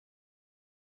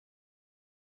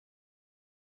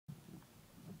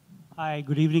Hi,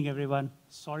 good evening, everyone.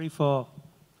 Sorry for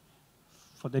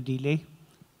the delay.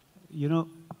 You know,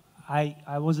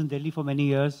 I was in Delhi for many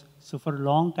years, so for a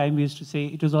long time we used to say,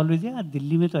 it was always, yeah,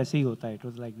 Delhi mein to aise hi hota hai. It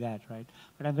was like that, right?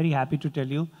 But I'm very happy to tell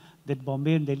you that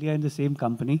Bombay and Delhi are in the same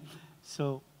company,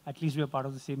 so at least we are part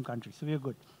of the same country, so we are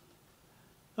good.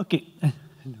 Okay.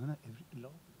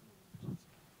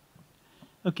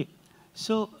 Okay,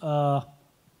 so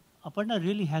Aparna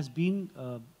really has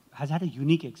had a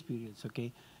unique experience,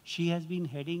 okay? She has been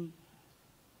heading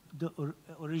the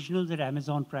originals at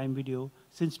Amazon Prime Video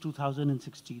since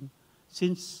 2016,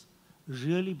 since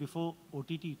really before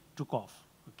OTT took off,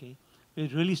 okay?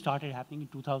 It really started happening in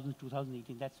 2000,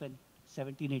 2018. That's when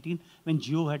 17, 18, when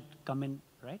Jio had come in,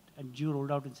 right? And Jio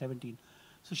rolled out in 17.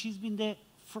 So she's been there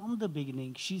from the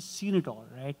beginning. She's seen it all,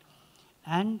 right?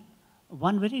 And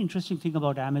one very interesting thing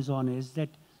about Amazon is that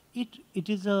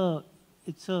it's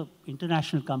a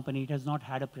international company. It has not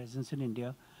had a presence in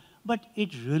India, but it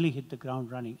really hit the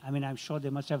ground running. I mean, I'm sure they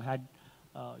must have had,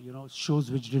 shows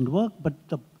which didn't work, but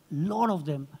a lot of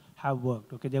them have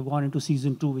worked. Okay, they've gone into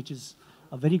season 2, which is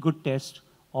a very good test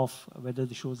of whether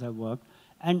the shows have worked.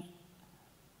 And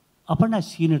Aparna has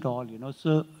seen it all,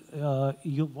 So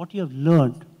what you have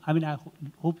learned, I mean, I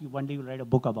hope you one day you'll write a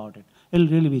book about it. It'll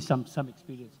really be some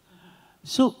experience.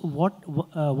 So what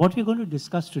we're going to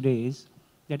discuss today is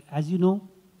that, as you know,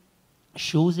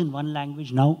 shows in one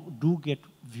language now do get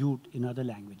viewed in other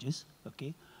languages,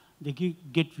 okay? They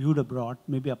get viewed abroad.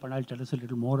 Maybe Aparna will tell us a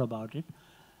little more about it.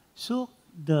 So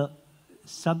the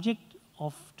subject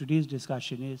of today's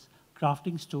discussion is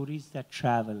crafting stories that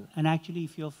travel. And actually,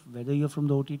 whether you're from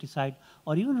the OTT side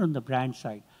or even on the brand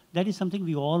side, that is something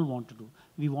we all want to do.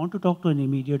 We want to talk to an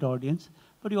immediate audience,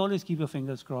 but you always keep your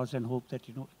fingers crossed and hope that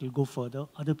it'll go further.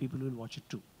 Other people will watch it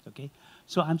too, okay?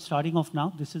 So I'm starting off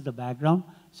now. This is the background.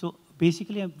 So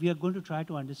basically, we are going to try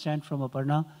to understand from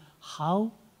Aparna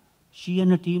how she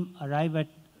and her team arrive at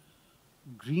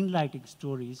green-lighting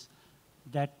stories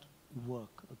that work,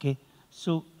 okay?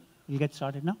 So we'll get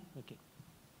started now? Okay.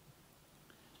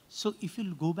 So if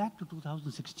you go back to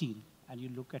 2016 and you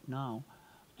look at now,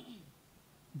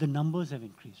 the numbers have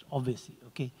increased, obviously,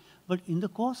 okay? But in the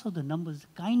course of the numbers, the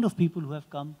kind of people who have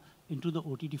come into the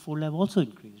OTT fold have also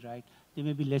increased, right? They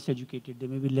may be less educated, they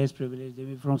may be less privileged, they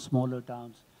may be from smaller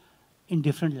towns, in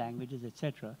different languages,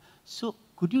 etc. So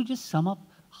could you just sum up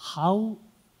how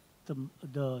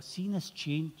the scene has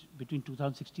changed between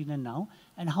 2016 and now,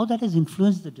 and how that has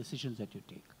influenced the decisions that you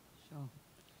take? Sure.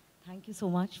 Thank you so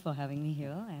much for having me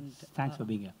here. And thanks for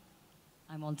being here.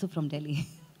 I'm also from Delhi.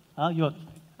 You're...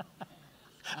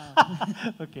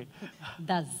 okay.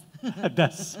 Does.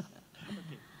 Does.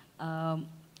 Okay.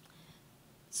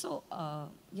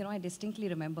 I distinctly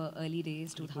remember early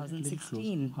days,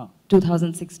 2016.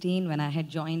 2016, when I had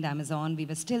joined Amazon, we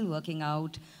were still working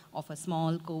out of a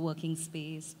small co-working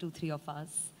space, 2-3 of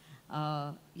us,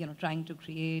 trying to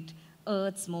create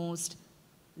Earth's most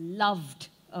loved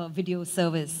video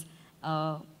service,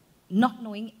 not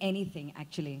knowing anything,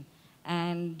 actually.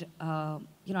 And,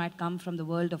 I'd come from the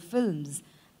world of films,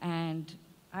 and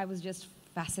I was just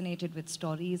fascinated with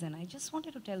stories, and I just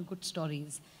wanted to tell good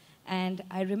stories. And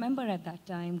I remember at that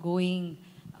time going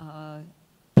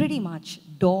pretty much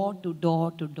door to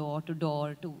door to door to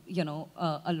door to,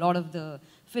 a lot of the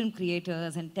film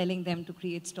creators and telling them to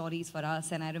create stories for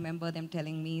us. And I remember them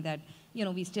telling me that,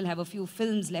 we still have a few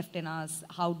films left in us.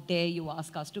 How dare you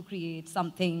ask us to create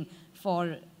something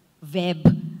for web?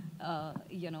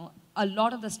 A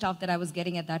lot of the stuff that I was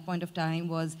getting at that point of time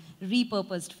was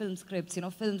repurposed film scripts,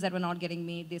 films that were not getting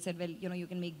made. They said, well, you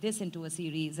can make this into a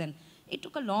series. And it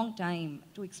took a long time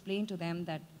to explain to them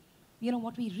that,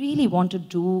 what we really want to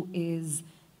do is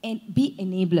be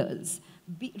enablers,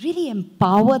 really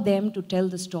empower them to tell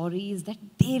the stories that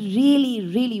they really,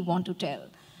 really want to tell.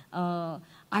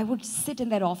 I would sit in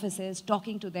their offices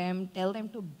talking to them, tell them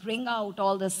to bring out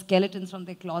all the skeletons from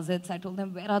their closets. I told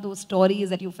them, where are those stories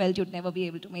that you felt you'd never be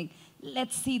able to make?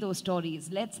 Let's see those stories.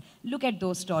 Let's look at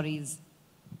those stories.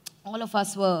 All of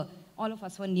us were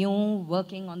new,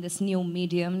 working on this new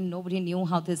medium. Nobody knew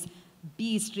how this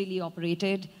beast really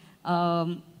operated.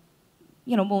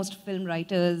 Most film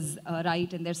writers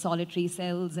write in their solitary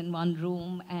cells in one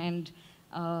room, and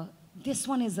this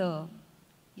one is a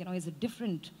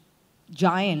different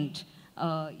giant,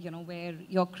 where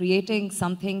you're creating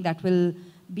something that will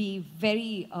be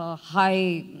very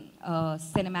high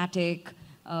cinematic,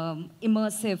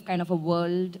 immersive kind of a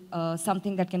world,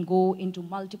 something that can go into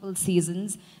multiple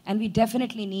seasons. And we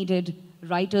definitely needed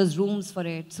writers' rooms for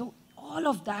it. So all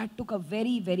of that took a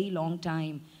very, very long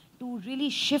time to really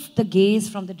shift the gaze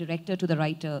from the director to the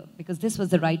writer, because this was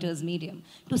the writer's medium,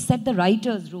 to set the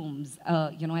writer's rooms,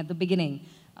 at the beginning.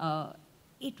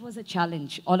 It was a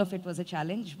challenge. All of it was a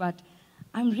challenge, but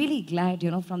I'm really glad,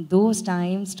 from those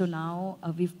times to now,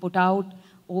 we've put out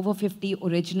over 50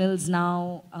 originals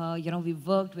now. We've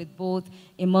worked with both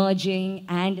emerging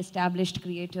and established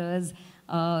creators.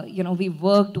 We've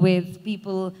worked with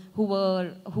people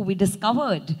who we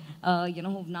discovered,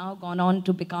 who've now gone on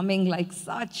to becoming like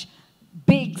such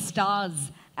big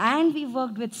stars. And we've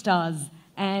worked with stars.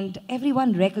 And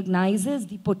everyone recognizes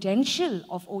the potential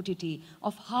of OTT,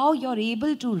 of how you're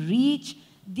able to reach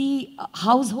the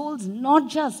households, not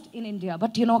just in India,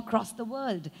 but, across the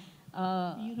world.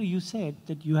 You said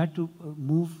that you had to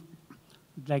move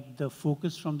like the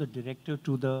focus from the director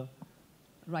to the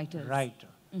writer.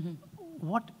 Mm-hmm.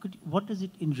 What does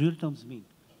it in real terms mean?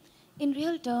 In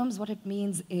real terms, what it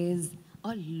means is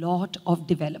a lot of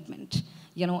development.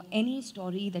 Any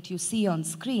story that you see on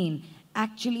screen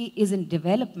actually is in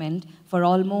development for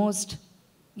almost,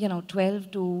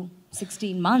 12 to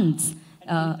 16 months.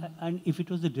 And if it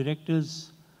was the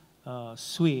director's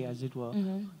sway, as it were,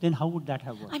 then how would that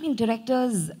have worked? I mean,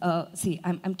 directors,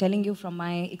 I'm telling you from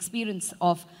my experience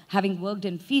of having worked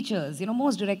in features,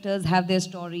 most directors have their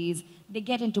stories, they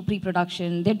get into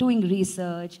pre-production, they're doing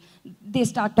research, they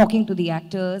start talking to the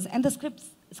actors, and the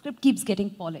script keeps getting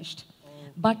polished.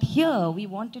 But here, we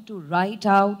wanted to write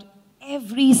out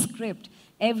every script,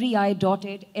 every I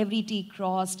dotted, every T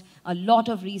crossed, a lot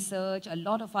of research, a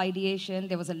lot of ideation.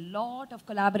 There was a lot of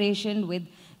collaboration with,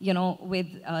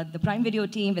 the Prime Video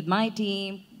team, with my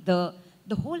team. The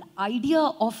whole idea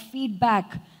of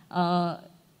feedback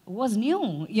was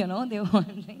new. They were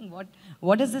wondering,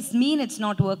 what does this mean it's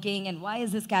not working, and why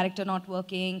is this character not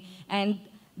working? And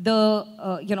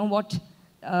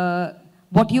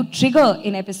what you trigger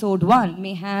in episode 1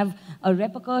 may have a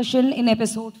repercussion in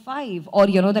episode 5 or,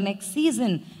 the next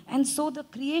season. And so the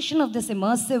creation of this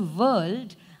immersive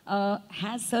world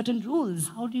has certain rules.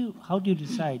 How do you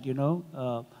decide,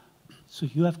 so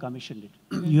you have commissioned it,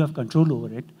 you have control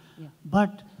over it,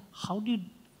 but how do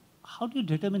you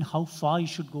determine how far you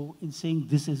should go in saying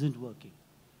this isn't working?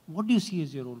 What do you see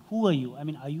as your role? Who are you? I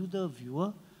mean, are you the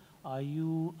viewer? Are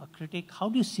you a critic? How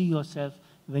do you see yourself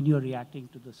when you're reacting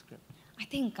to the script? I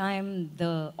think I'm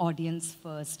the audience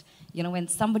first. When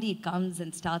somebody comes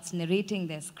and starts narrating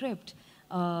their script,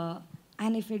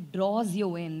 and if it draws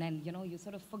you in and, you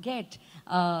sort of forget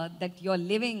that you're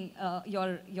living,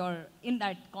 you're in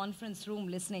that conference room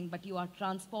listening, but you are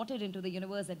transported into the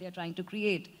universe that they're trying to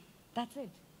create, that's it.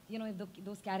 If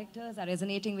those characters are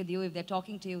resonating with you, if they're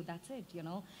talking to you, that's it,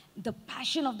 The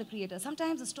passion of the creator.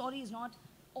 Sometimes the story is not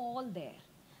all there.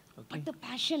 Okay. But the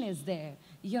passion is there.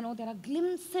 There are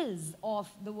glimpses of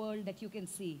the world that you can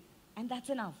see. And that's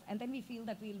enough. And then we feel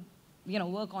that we'll,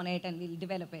 work on it and we'll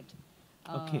develop it.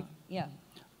 Okay. Yeah.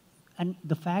 And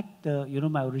the fact,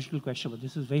 my original question, but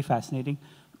this is very fascinating.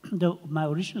 My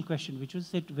original question, which was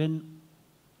that when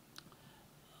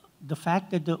the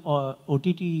fact that the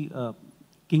OTT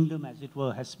kingdom, as it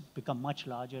were, has become much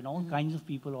larger and all kinds of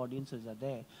people, audiences are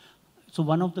there. So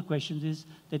one of the questions is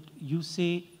that you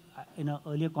say, in an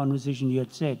earlier conversation you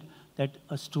had said that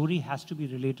a story has to be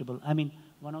relatable. I mean,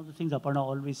 one of the things Aparna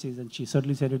always says, and she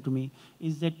certainly said it to me,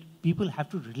 is that people have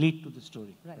to relate to the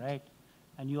story, right?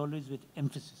 And you always with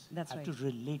emphasis have to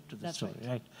relate to the story,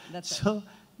 right? That's right. So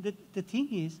the thing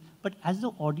is, but as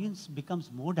the audience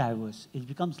becomes more diverse, it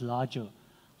becomes larger,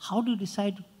 how do you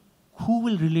decide who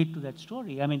will relate to that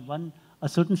story? I mean, a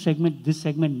certain segment, this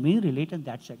segment may relate and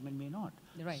that segment may not.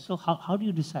 Right. So how do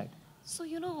you decide? So,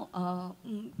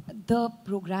 the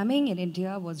programming in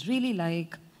India was really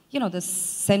like, the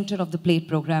center of the plate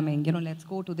programming. Let's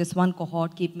go to this one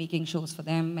cohort, keep making shows for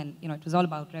them. And, it was all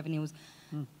about revenues.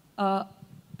 But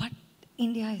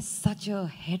India is such a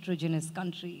heterogeneous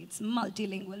country. It's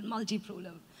multilingual,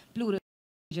 multi-plural.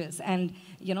 And,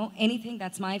 anything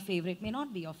that's my favorite may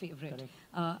not be your favorite.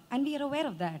 And we are aware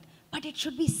of that. But it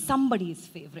should be somebody's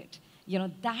favorite.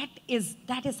 That is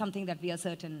something that we are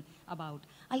certain about.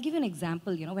 I'll give you an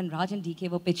example. When Raj and DK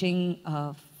were pitching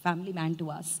Family Man to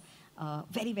us,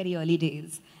 very, very early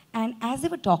days. And as they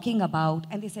were talking about,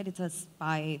 and they said it's a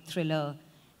spy thriller,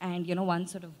 and, one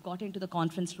sort of got into the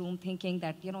conference room thinking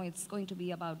that, it's going to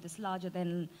be about this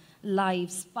larger-than-life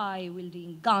spy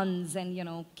wielding guns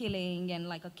and, killing and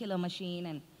like a killer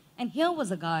machine. And here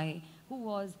was a guy who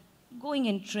was going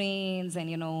in trains and,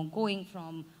 going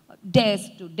from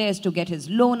desk to get his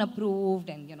loan approved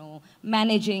and,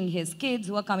 managing his kids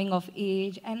who are coming of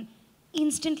age. And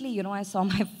instantly, I saw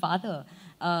my father,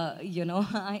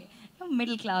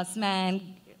 middle-class man,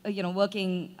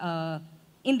 working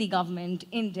in the government,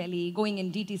 in Delhi, going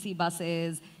in DTC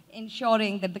buses,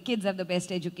 ensuring that the kids have the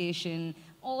best education,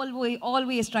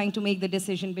 always trying to make the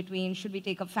decision between should we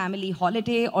take a family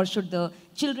holiday or should the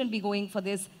children be going for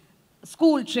this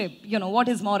school trip, what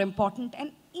is more important?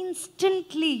 And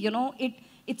instantly,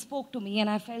 it spoke to me and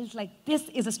I felt like this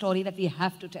is a story that we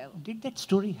have to tell. Did that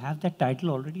story have that title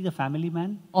already, The Family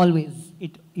Man? Always.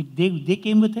 They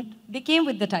came with it? They came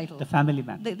with the title. The Family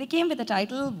Man. They came with the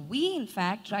title. We, in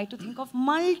fact, tried to think of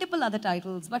multiple other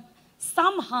titles, but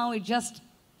somehow it just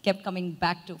kept coming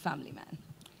back to Family Man.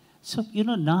 So,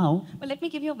 now... Well, let me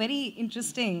give you a very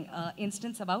interesting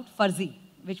instance about Farzi,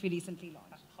 which we recently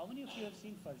launched. How many of you have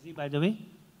seen Farzi, by the way?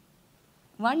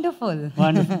 Wonderful.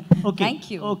 Wonderful. Okay.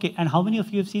 Thank you. Okay, and how many of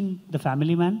you have seen The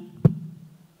Family Man?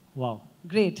 Wow.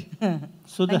 Great.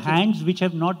 So the hands which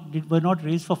were not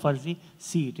raised for Farzi,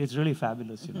 see it. It's really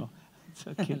fabulous, It's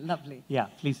okay. Lovely. Yeah,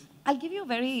 please. I'll give you a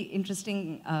very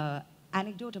interesting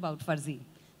anecdote about Farzi.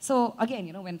 So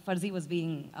again, when Farzi was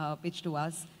being pitched to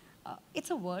us, it's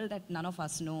a world that none of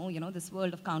us know, this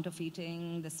world of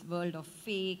counterfeiting, this world of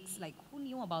fakes, like who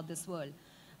knew about this world?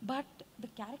 But the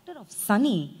character of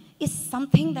Sunny is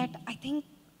something that I think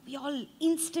we all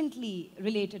instantly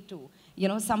related to.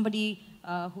 Somebody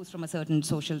who's from a certain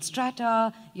social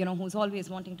strata, who's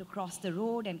always wanting to cross the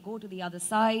road and go to the other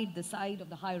side, the side of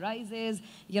the high rises,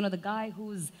 the guy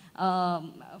who's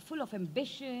full of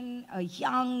ambition,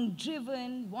 young,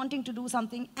 driven, wanting to do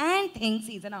something and thinks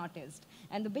he's an artist.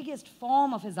 And the biggest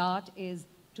form of his art is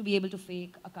to be able to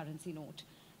fake a currency note.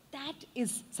 That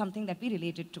is something that we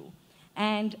related to.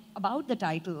 And about the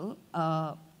title,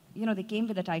 they came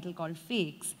with a title called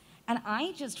Fakes. And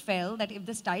I just felt that if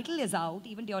this title is out,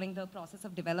 even during the process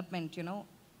of development,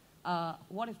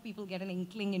 what if people get an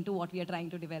inkling into what we are trying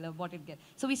to develop,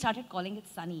 So we started calling it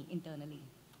Sunny internally.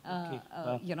 Okay.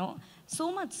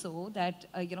 So much so that,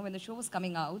 when the show was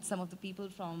coming out, some of the people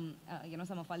from,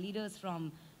 some of our leaders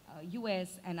from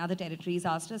US and other territories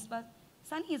asked us, but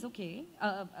Sunny is okay,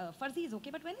 Farzi is okay,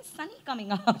 but when is Sunny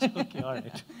coming out? Okay, all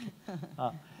right.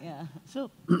 Yeah.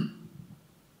 So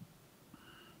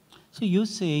you're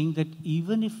saying that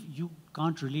even if you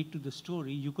can't relate to the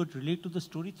story, you could relate to the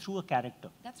story through a character.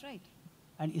 That's right.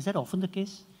 And is that often the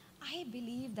case? I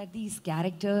believe that these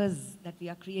characters that we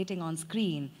are creating on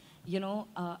screen,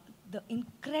 the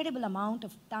incredible amount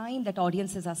of time that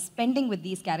audiences are spending with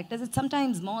these characters, it's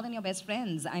sometimes more than your best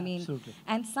friends. I mean, absolutely.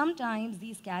 And sometimes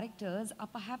these characters are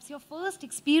perhaps your first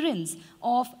experience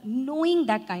of knowing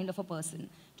that kind of a person.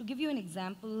 To give you an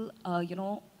example,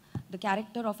 the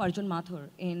character of Arjun Mathur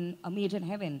in A Maid in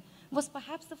Heaven was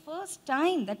perhaps the first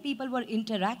time that people were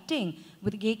interacting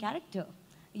with a gay character,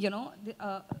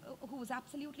 who was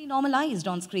absolutely normalized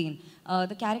on screen.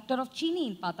 The character of Chini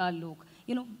in Patal Lok,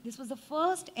 this was the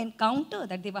first encounter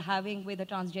that they were having with a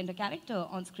transgender character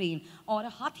on screen, or a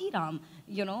Hathi Ram,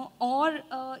 or,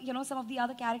 some of the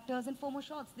other characters in FOMO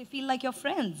shots. They feel like your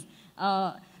friends.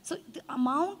 So the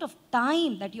amount of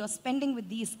time that you're spending with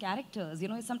these characters,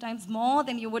 is sometimes more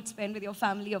than you would spend with your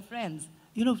family or friends.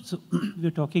 So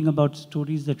we're talking about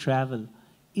stories that travel.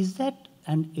 Is that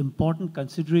an important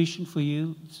consideration for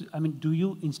you? I mean, do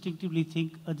you instinctively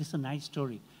think, oh, this is a nice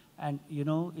story? And,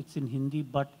 it's in Hindi,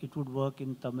 but it would work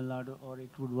in Tamil Nadu or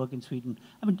it would work in Sweden.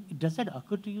 I mean, does that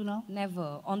occur to you now?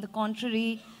 Never. On the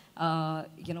contrary,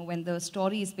 when the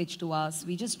story is pitched to us,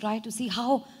 we just try to see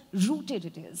how rooted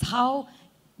it is, how,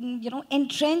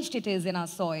 entrenched it is in our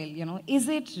soil. Is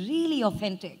it really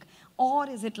authentic? Or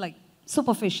is it like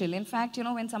superficial? In fact,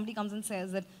 when somebody comes and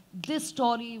says that this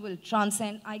story will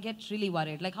transcend, I get really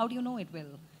worried. Like, how do you know it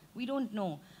will? We don't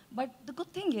know. But the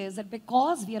good thing is that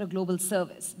because we are a global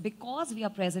service, because we are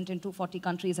present in 240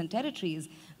 countries and territories,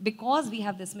 because we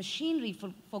have this machinery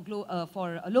for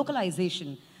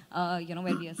localization,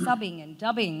 where we are subbing and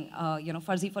dubbing,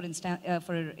 Farzi, for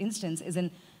instance,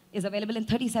 is available in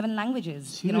 37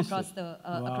 languages, across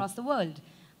the world.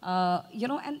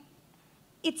 And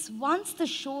it's once the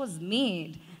show is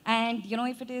made, and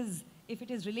if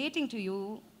it is relating to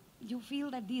you, you feel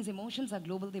that these emotions are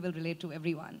global, they will relate to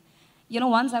everyone.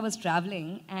 Once I was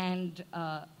traveling and,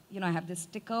 I have this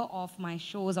sticker of my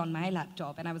shows on my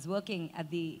laptop, and I was working at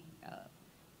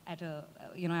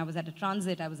I was at a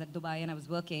transit, I was at Dubai, and I was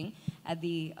working at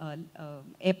the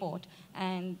airport,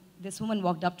 and this woman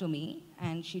walked up to me,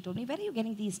 and she told me, where are you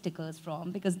getting these stickers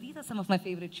from? Because these are some of my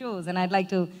favorite shows, and I'd like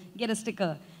to get a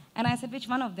sticker. And I said, which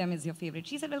one of them is your favorite?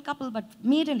 She said, well, couple, but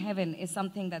Made in Heaven is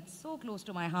something that's so close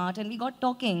to my heart. And we got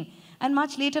talking. And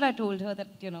much later, I told her that,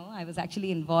 I was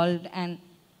actually involved. And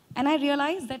I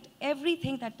realized that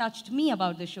everything that touched me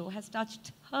about the show has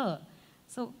touched her.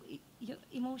 So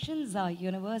emotions are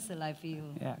universal, I feel.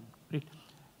 Yeah, great.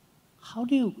 how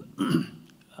do you,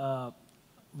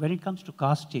 when it comes to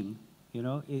casting, you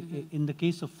know, in the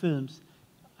case of films,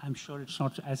 I'm sure it's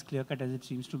not as clear-cut as it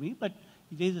seems to me, but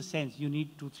there's a sense you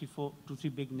need two, three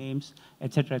big names,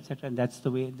 et cetera, and that's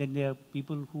the way. Then there are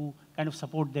people who kind of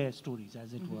support their stories,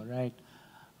 as it were, right?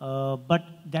 But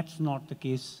that's not the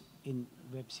case in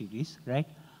web series, right?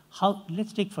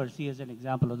 Let's take Farsi as an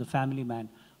example, or The Family Man.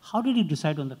 How did you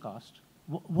decide on the cast?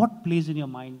 What plays in your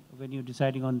mind when you're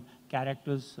deciding on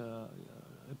characters,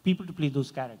 people to play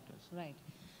those characters? Right.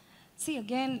 See,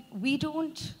 again, we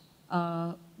don't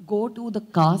go to the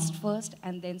cast first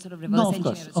and then sort of reverse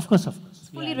engineer it. Of course. It's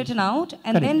fully written out,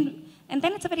 and then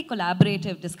it's a very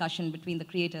collaborative discussion between the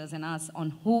creators and us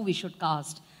on who we should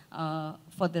cast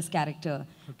for this character.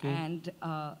 Okay. And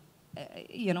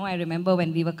you know, I remember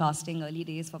when we were casting early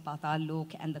days for Patal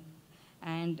Lok,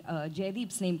 and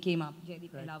Jaideep's name came up,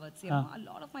 Jaideep Pelawat. You know, a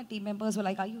lot of my team members were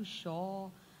like, "Are you sure?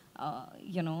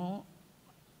 You know,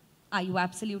 are you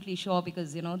absolutely sure?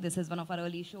 Because, you know, this is one of our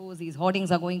early shows. These hoardings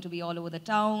are going to be all over the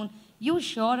town. You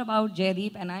sure about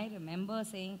Jaideep?" And I remember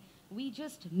saying, "We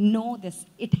just know this.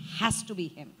 It has to be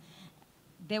him."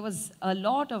 There was a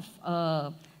lot of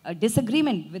a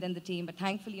disagreement within the team, but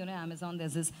thankfully, you know, Amazon,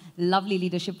 there's this lovely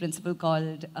leadership principle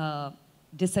called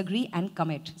disagree and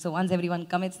commit. So once everyone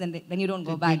commits, then you don't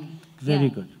go back. Very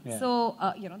good. Yeah. So,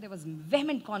 you know, there was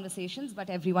vehement conversations, but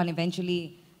everyone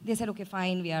eventually, they said, "Okay,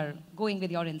 fine, we are going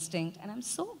with your instinct." And I'm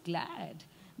so glad,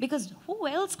 because who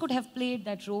else could have played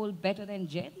that role better than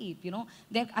Jaideep? You know,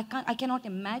 I cannot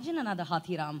imagine another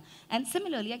Hathiram. And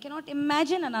similarly, I cannot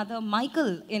imagine another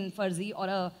Michael in Farzi, or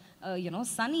a you know,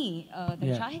 Sunny, the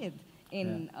Shahid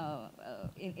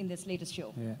in this latest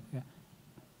show. Yeah.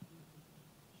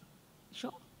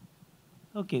 Sure.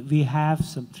 Okay, we have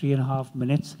some 3.5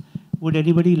 minutes. Would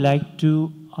anybody like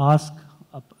to ask,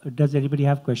 does anybody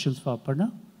have questions for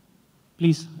Aparna?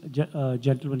 Please,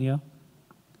 gentlemen here.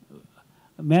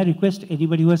 May I request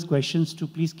anybody who has questions to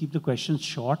please keep the questions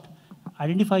short.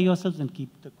 Identify yourselves and keep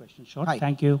the questions short. Hi.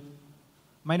 Thank you.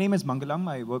 My name is Mangalam.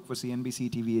 I work for CNBC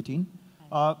TV 18.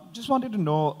 Just wanted to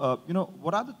know, you know,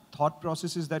 what are the thought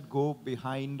processes that go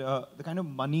behind the kind of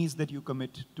monies that you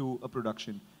commit to a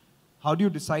production? How do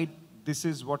you decide this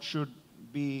is what should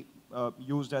be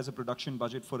used as a production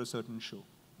budget for a certain show?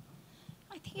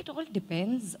 I think it all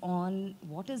depends on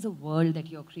what is the world that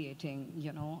you're creating,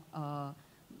 you know.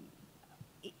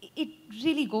 It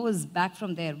really goes back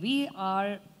from there. We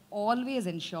are always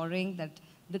ensuring that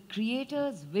the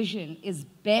creator's vision is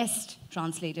best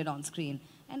translated on screen.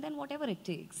 And then whatever it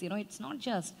takes, you know, it's not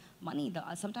just money,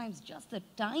 sometimes just the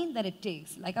time that it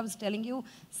takes. Like I was telling you,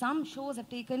 some shows have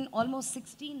taken almost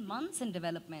 16 months in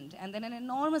development, and then an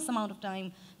enormous amount of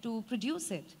time to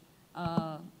produce it.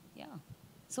 Yeah.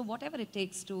 So whatever it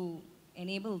takes to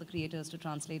enable the creators to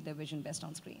translate their vision best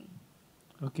on screen.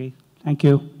 Okay, thank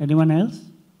you. Anyone else?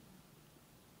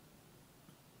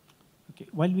 Okay,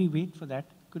 while we wait for that,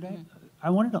 I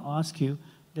wanted to ask you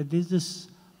that there's this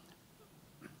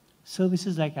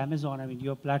services like Amazon, I mean,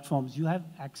 your platforms, you have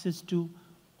access to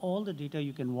all the data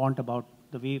you can want about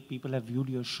the way people have viewed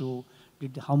your show,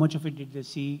 how much of it did they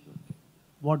see,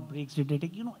 what breaks did they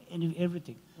take, you know,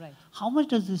 everything. Right. How much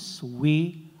does this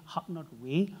weigh,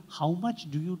 how much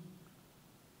do you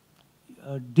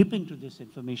dip into this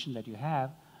information that you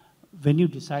have when you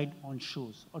decide on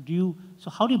shows? Or so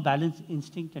how do you balance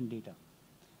instinct and data?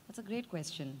 That's a great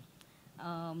question.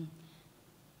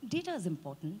 Data is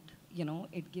important. You know,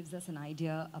 it gives us an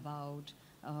idea about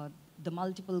the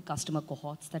multiple customer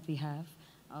cohorts that we have.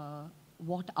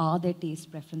 What are their taste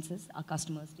preferences, our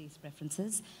customers' taste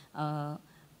preferences?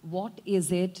 What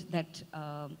is it that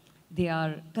they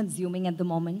are consuming at the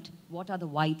moment? What are the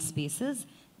white spaces?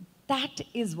 That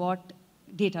is what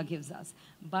data gives us.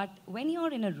 But when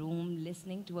you're in a room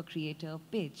listening to a creator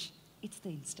pitch, it's the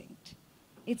instinct.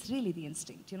 It's really the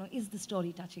instinct, you know, is the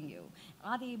story touching you?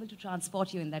 Are they able to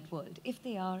transport you in that world? If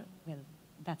they are, well,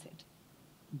 that's it.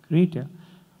 Great, yeah.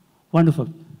 Wonderful.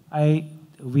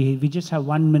 We just have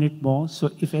 1 minute more,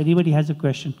 so if anybody has a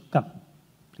question, come,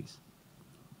 please.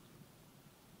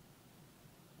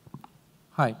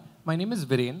 Hi, my name is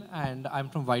Viren, and I'm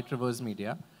from White Rivers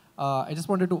Media. I just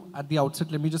wanted to, at the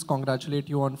outset, let me just congratulate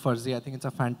you on Farzi. I think it's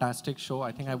a fantastic show.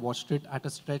 I think I watched it at a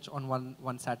stretch on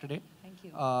one Saturday. Thank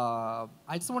you.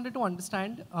 I just wanted to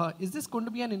understand, is this going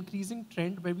to be an increasing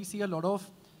trend where we see a lot of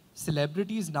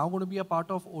celebrities now going to be a part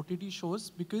of OTT shows?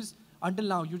 Because until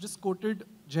now, you just quoted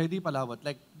Jaideep Pelawat.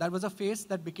 Like, that was a face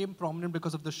that became prominent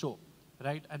because of the show,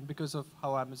 right? And because of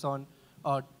how Amazon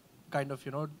kind of,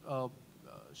 you know,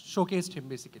 showcased him,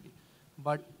 basically.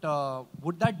 But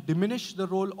would that diminish the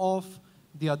role of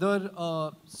the other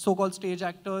so-called stage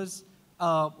actors?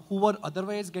 who were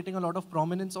otherwise getting a lot of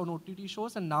prominence on OTT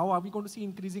shows, and now are we going to see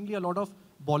increasingly a lot of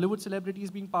Bollywood celebrities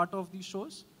being part of these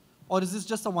shows? Or is this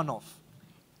just a one-off?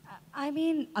 I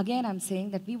mean, again, I'm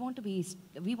saying that we want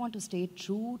to stay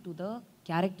true to the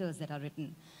characters that are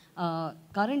written.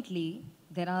 Currently,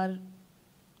 there are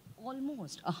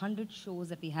almost 100 shows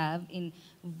that we have in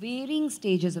varying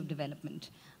stages of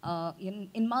development,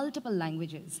 in multiple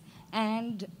languages.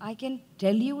 And I can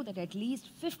tell you that at least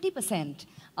 50%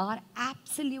 are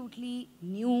absolutely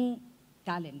new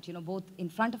talent, you know, both in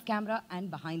front of camera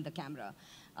and behind the camera.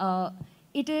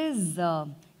 It is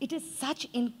such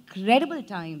incredible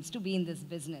times to be in this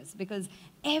business because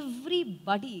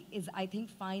everybody is, I think,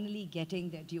 finally getting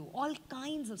their due. All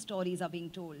kinds of stories are being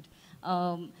told.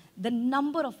 The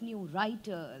number of new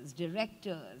writers,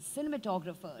 directors,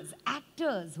 cinematographers,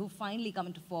 actors who finally come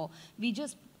into fore. We've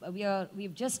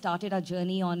just started our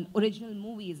journey on original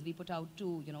movies. We put out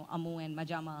 2, you know, Ammu and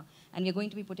Majama, and we're going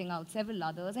to be putting out several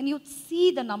others. And you'd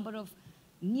see the number of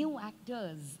new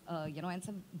actors, you know, and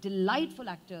some delightful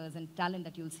actors and talent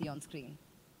that you'll see on screen.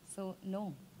 So,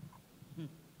 no.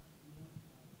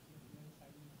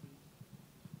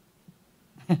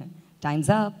 Time's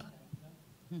up.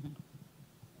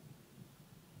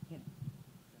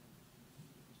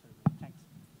 Thanks.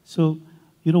 So,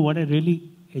 you know what I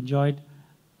really enjoyed?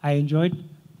 I enjoyed,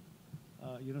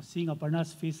 you know, seeing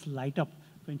Aparna's face light up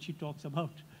when she talks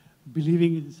about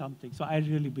believing in something. So I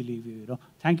really believe you, you know.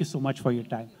 Thank you so much for your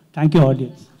time. Thank you,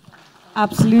 audience.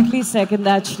 Absolutely second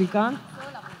that, Shrikant.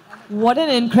 What an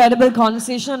incredible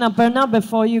conversation. Aparna,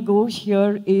 before you go,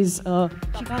 here is,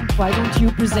 Shrikant, why don't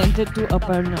you present it to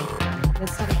Aparna?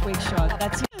 Let's take a quick shot.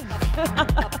 That's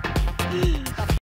you.